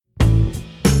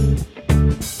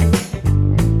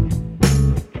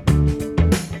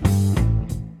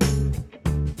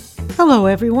Hello,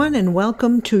 everyone, and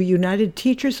welcome to United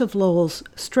Teachers of Lowell's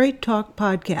Straight Talk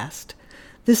podcast.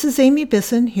 This is Amy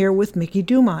Bisson here with Mickey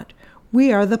Dumont.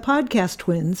 We are the podcast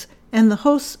twins and the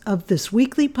hosts of this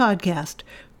weekly podcast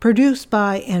produced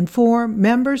by and for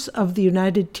members of the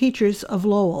United Teachers of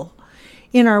Lowell.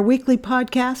 In our weekly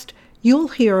podcast, you'll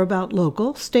hear about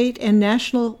local, state, and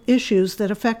national issues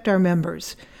that affect our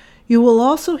members. You will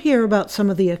also hear about some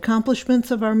of the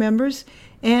accomplishments of our members,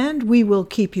 and we will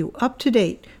keep you up to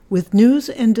date with news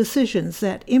and decisions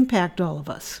that impact all of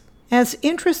us. As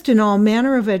interest in all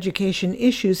manner of education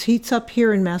issues heats up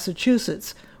here in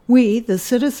Massachusetts, we, the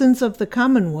citizens of the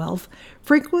Commonwealth,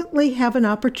 frequently have an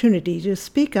opportunity to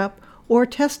speak up or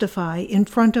testify in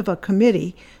front of a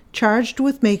committee charged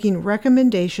with making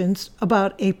recommendations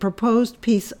about a proposed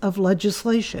piece of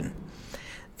legislation.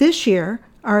 This year,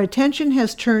 our attention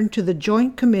has turned to the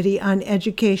Joint Committee on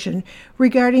Education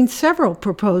regarding several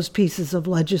proposed pieces of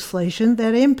legislation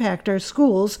that impact our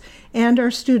schools and our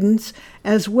students,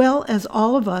 as well as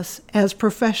all of us as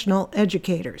professional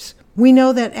educators. We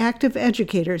know that active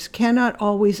educators cannot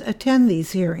always attend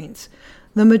these hearings.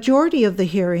 The majority of the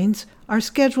hearings are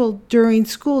scheduled during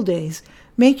school days,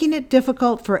 making it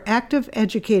difficult for active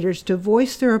educators to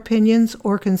voice their opinions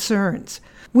or concerns.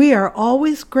 We are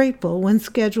always grateful when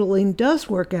scheduling does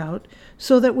work out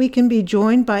so that we can be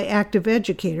joined by active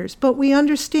educators, but we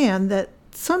understand that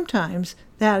sometimes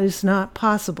that is not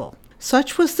possible.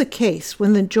 Such was the case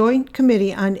when the Joint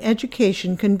Committee on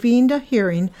Education convened a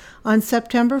hearing on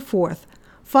September 4th,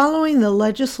 following the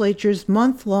legislature's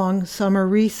month-long summer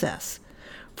recess.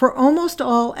 For almost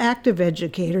all active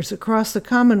educators across the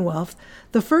Commonwealth,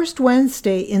 the first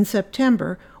Wednesday in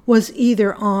September was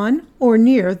either on or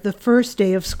near the first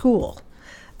day of school.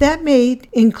 That made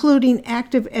including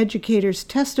active educators'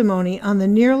 testimony on the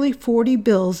nearly 40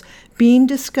 bills being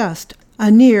discussed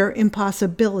a near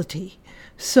impossibility.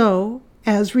 So,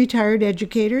 as retired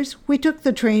educators, we took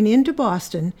the train into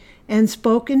Boston and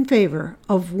spoke in favor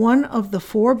of one of the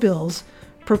 4 bills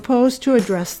proposed to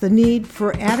address the need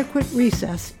for adequate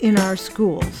recess in our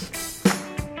schools.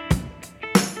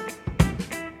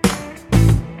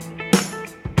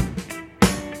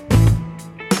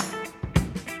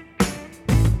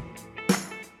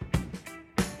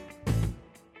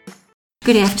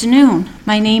 Good afternoon.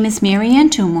 My name is Mary Ann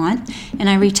Dumont, and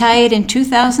I retired in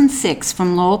 2006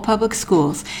 from Lowell Public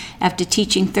Schools after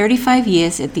teaching 35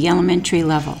 years at the elementary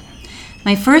level.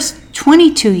 My first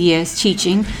 22 years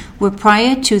teaching were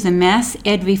prior to the Mass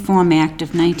Ed Reform Act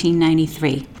of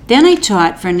 1993. Then I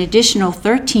taught for an additional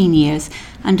 13 years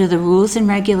under the rules and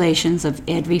regulations of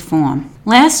Ed Reform.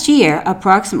 Last year,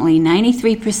 approximately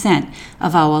 93%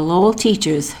 of our Lowell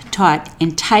teachers taught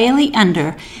entirely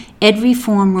under Ed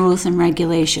Reform rules and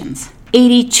regulations.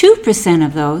 82%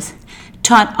 of those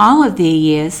taught all of their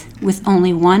years with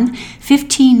only one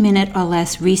 15-minute or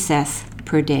less recess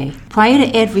per day. Prior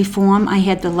to Ed Reform, I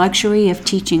had the luxury of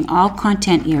teaching all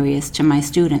content areas to my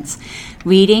students: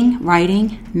 reading,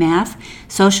 writing, math,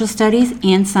 social studies,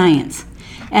 and science.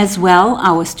 As well,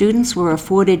 our students were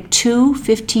afforded 2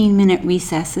 15-minute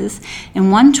recesses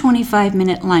and one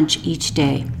 25-minute lunch each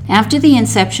day. After the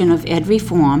inception of Ed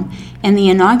Reform and the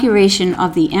inauguration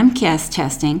of the MCAS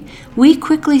testing, we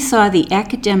quickly saw the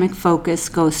academic focus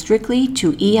go strictly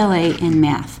to ELA and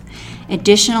math.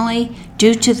 Additionally,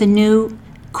 due to the new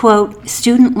quote,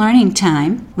 student learning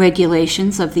time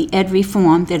regulations of the Ed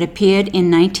Reform that appeared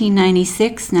in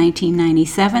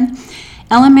 1996-1997,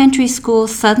 elementary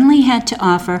schools suddenly had to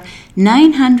offer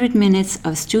 900 minutes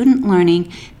of student learning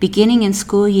beginning in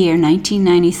school year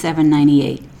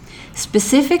 1997-98.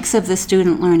 Specifics of the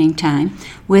student learning time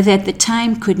were that the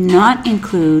time could not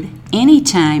include any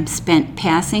time spent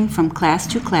passing from class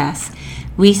to class,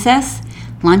 recess,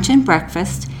 lunch and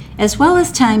breakfast, as well as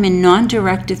time in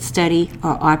non-directed study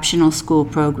or optional school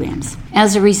programs.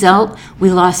 As a result,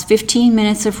 we lost 15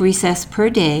 minutes of recess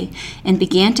per day and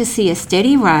began to see a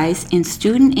steady rise in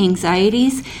student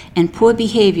anxieties and poor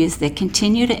behaviors that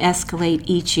continue to escalate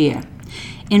each year.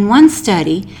 In one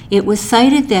study, it was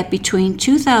cited that between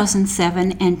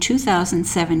 2007 and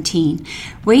 2017,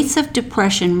 rates of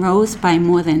depression rose by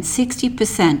more than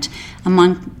 60%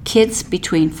 among kids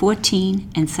between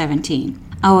 14 and 17.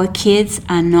 Our kids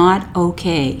are not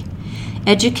okay.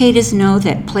 Educators know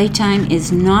that playtime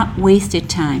is not wasted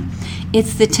time.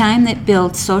 It's the time that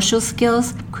builds social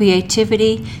skills,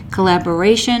 creativity,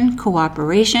 collaboration,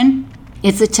 cooperation.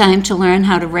 It's a time to learn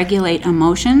how to regulate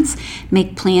emotions,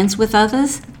 make plans with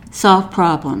others, solve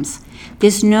problems.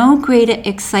 There's no greater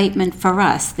excitement for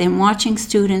us than watching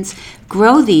students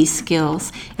grow these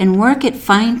skills and work at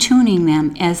fine-tuning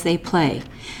them as they play.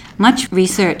 Much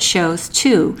research shows,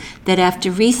 too, that after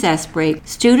recess break,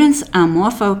 students are more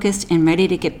focused and ready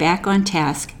to get back on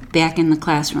task, back in the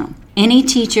classroom. Any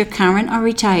teacher, current or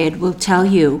retired, will tell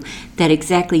you that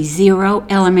exactly 0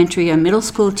 elementary or middle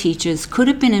school teachers could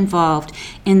have been involved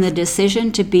in the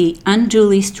decision to be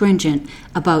unduly stringent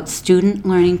about student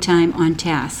learning time on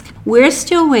task. We're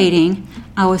still waiting,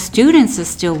 our students are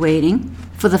still waiting,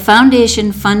 for the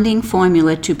foundation funding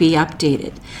formula to be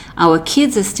updated. Our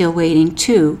kids are still waiting,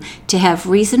 too, to have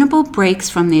reasonable breaks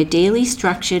from their daily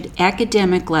structured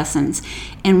academic lessons,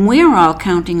 and we're all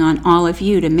counting on all of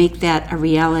you to make that a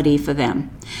reality for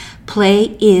them.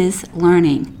 Play is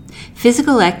learning.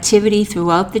 Physical activity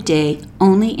throughout the day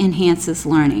only enhances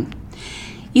learning.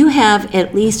 You have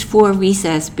at least 4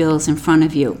 recess bills in front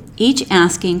of you, each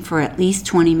asking for at least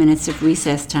 20 minutes of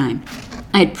recess time.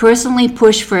 I'd personally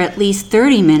push for at least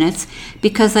 30 minutes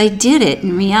because I did it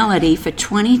in reality for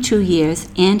 22 years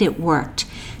and it worked.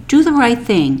 Do the right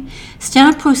thing.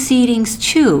 Start proceedings,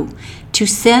 too, to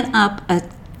set up a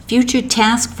future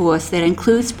task force that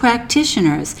includes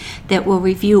practitioners that will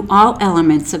review all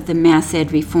elements of the Mass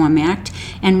Ed Reform Act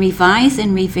and revise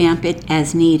and revamp it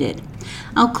as needed.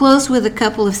 I'll close with a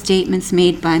couple of statements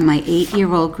made by my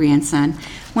 8-year-old grandson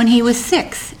when he was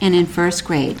 6 and in first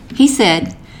grade. He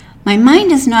said, "My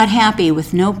mind is not happy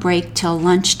with no break till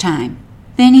lunchtime."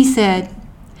 Then he said,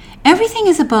 "Everything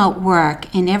is about work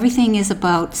and everything is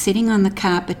about sitting on the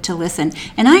carpet to listen,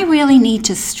 and I really need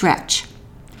to stretch."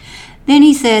 Then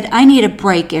he said, "I need a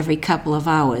break every couple of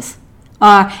hours,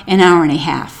 or an hour and a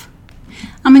half."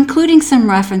 I'm including some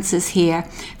references here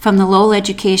from the Lowell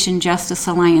Education Justice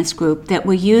Alliance group that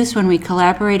were used when we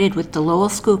collaborated with the Lowell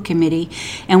School Committee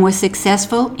and were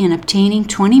successful in obtaining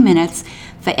 20 minutes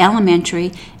for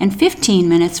elementary and 15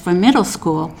 minutes for middle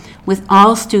school, with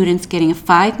all students getting a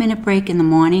 5-minute break in the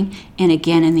morning and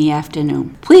again in the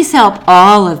afternoon. Please help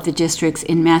all of the districts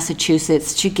in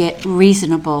Massachusetts to get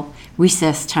reasonable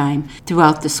recess time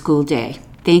throughout the school day.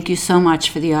 Thank you so much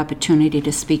for the opportunity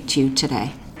to speak to you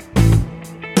today.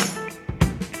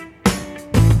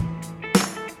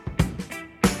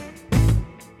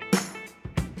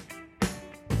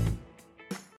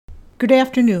 Good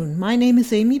afternoon. My name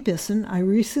is Amy Bisson. I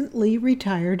recently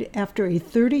retired after a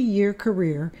 30-year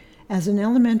career as an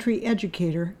elementary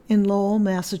educator in Lowell,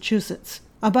 Massachusetts.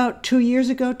 About 2 years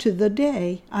ago to the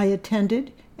day, I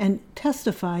attended and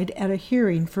testified at a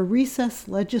hearing for recess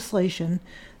legislation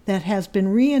that has been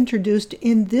reintroduced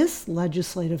in this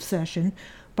legislative session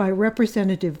by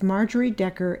Representative Marjorie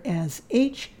Decker as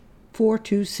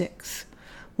H426.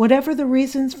 Whatever the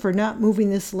reasons for not moving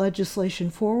this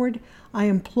legislation forward, I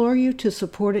implore you to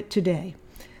support it today.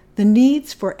 The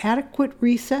needs for adequate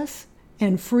recess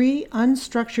and free,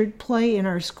 unstructured play in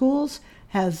our schools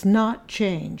has not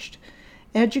changed.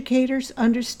 Educators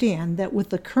understand that with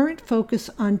the current focus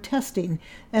on testing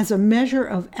as a measure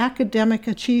of academic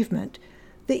achievement,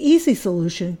 the easy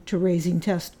solution to raising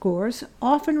test scores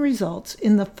often results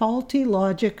in the faulty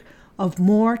logic of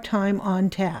more time on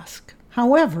task.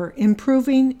 However,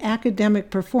 improving academic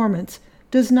performance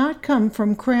does not come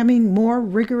from cramming more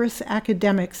rigorous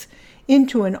academics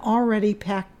into an already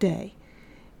packed day.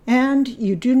 And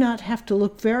you do not have to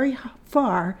look very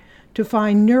far to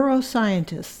find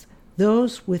neuroscientists,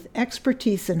 those with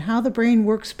expertise in how the brain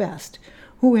works best,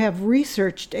 who have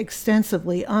researched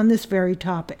extensively on this very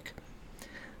topic.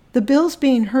 The bills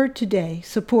being heard today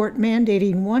support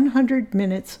mandating 100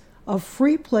 minutes of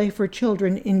free play for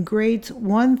children in grades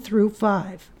 1 through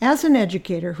 5. As an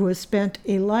educator who has spent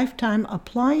a lifetime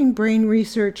applying brain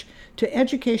research to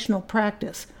educational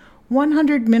practice,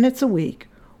 100 minutes a week,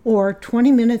 or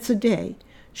 20 minutes a day,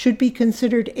 should be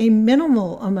considered a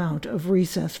minimal amount of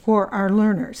recess for our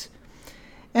learners.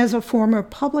 As a former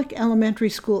public elementary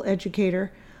school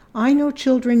educator, I know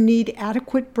children need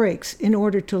adequate breaks in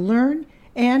order to learn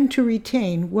and to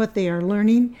retain what they are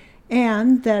learning,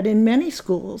 and that in many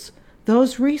schools,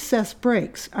 those recess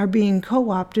breaks are being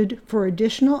co-opted for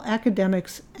additional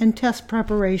academics and test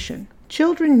preparation.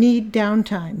 Children need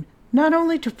downtime, not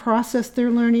only to process their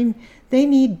learning, they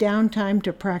need downtime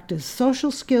to practice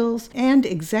social skills and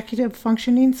executive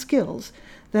functioning skills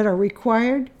that are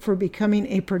required for becoming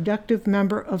a productive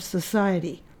member of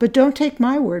society. But don't take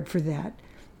my word for that.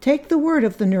 Take the word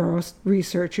of the neuro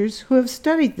researchers who have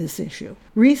studied this issue.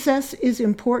 Recess is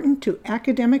important to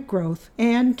academic growth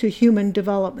and to human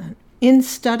development. In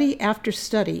study after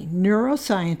study,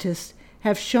 neuroscientists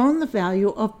have shown the value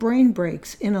of brain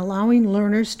breaks in allowing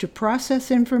learners to process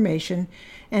information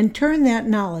and turn that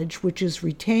knowledge which is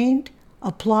retained,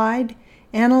 applied,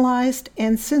 analyzed,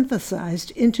 and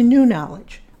synthesized into new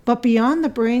knowledge. But beyond the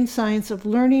brain science of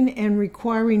learning and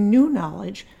requiring new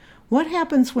knowledge, What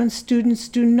happens when students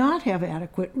do not have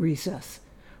adequate recess?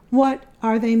 What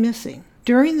are they missing?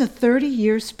 During the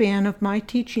 30-year span of my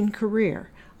teaching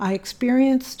career, I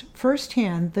experienced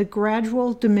firsthand the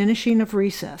gradual diminishing of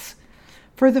recess.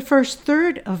 For the first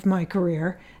third of my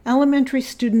career, elementary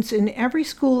students in every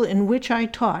school in which I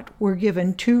taught were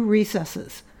given 2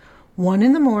 recesses, one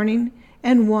in the morning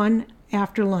and one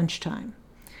after lunchtime.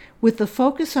 With the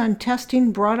focus on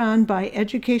testing brought on by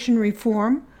education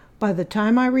reform, by the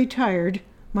time I retired,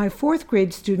 my 4th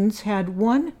grade students had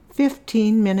one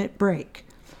 15-minute break.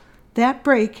 That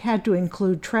break had to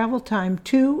include travel time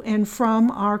to and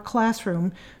from our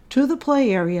classroom to the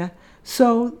play area,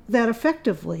 so that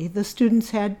effectively the students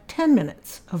had 10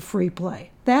 minutes of free play.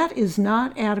 That is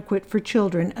not adequate for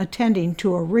children attending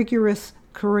to a rigorous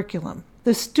curriculum.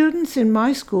 The students in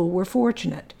my school were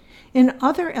fortunate. In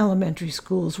other elementary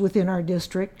schools within our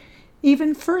district,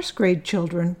 even 1st grade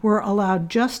children were allowed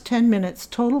just 10 minutes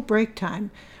total break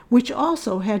time, which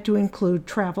also had to include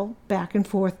travel back and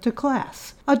forth to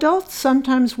class. Adults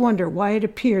sometimes wonder why it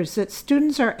appears that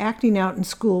students are acting out in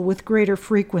school with greater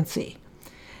frequency.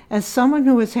 As someone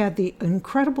who has had the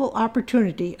incredible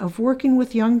opportunity of working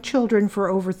with young children for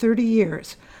over 30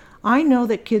 years, I know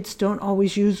that kids don't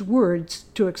always use words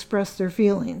to express their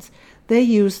feelings. They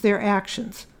use their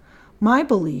actions. My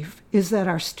belief is that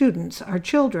our students, our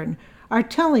children, are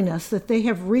telling us that they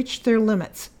have reached their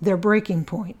limits, their breaking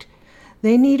point.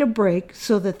 They need a break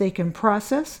so that they can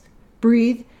process,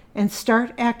 breathe, and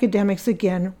start academics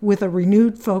again with a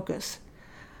renewed focus.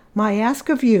 My ask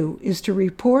of you is to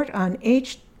report on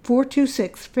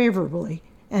H426 favorably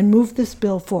and move this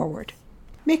bill forward.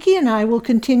 Mickey and I will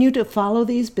continue to follow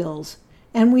these bills,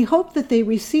 and we hope that they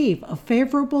receive a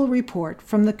favorable report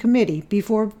from the committee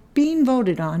before being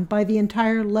voted on by the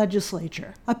entire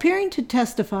legislature. Appearing to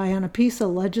testify on a piece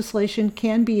of legislation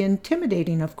can be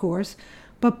intimidating, of course,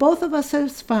 but both of us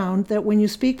have found that when you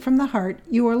speak from the heart,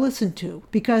 you are listened to.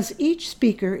 Because each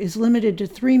speaker is limited to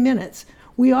 3 minutes,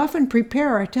 we often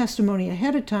prepare our testimony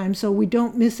ahead of time so we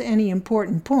don't miss any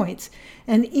important points,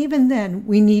 and even then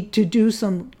we need to do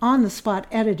some on-the-spot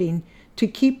editing to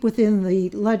keep within the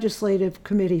legislative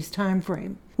committee's time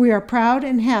frame. We are proud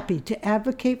and happy to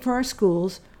advocate for our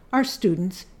schools, our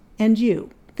students, and you.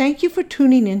 Thank you for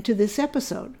tuning into this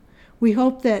episode. We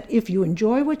hope that if you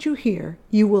enjoy what you hear,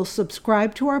 you will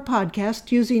subscribe to our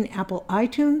podcast using Apple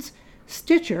iTunes,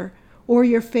 Stitcher, or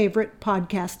your favorite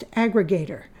podcast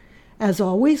aggregator. As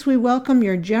always, we welcome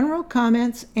your general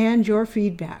comments and your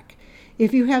feedback.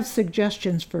 If you have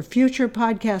suggestions for future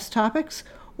podcast topics,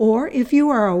 or if you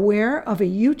are aware of a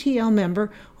UTL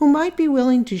member who might be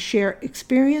willing to share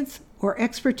experience or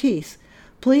expertise,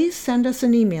 please send us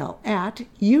an email at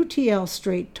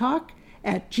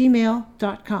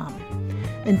utlstraighttalk@gmail.com.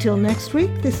 Until next week,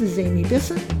 this is Amy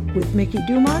Bisson with Mickey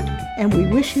Dumont, and we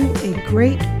wish you a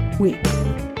great week.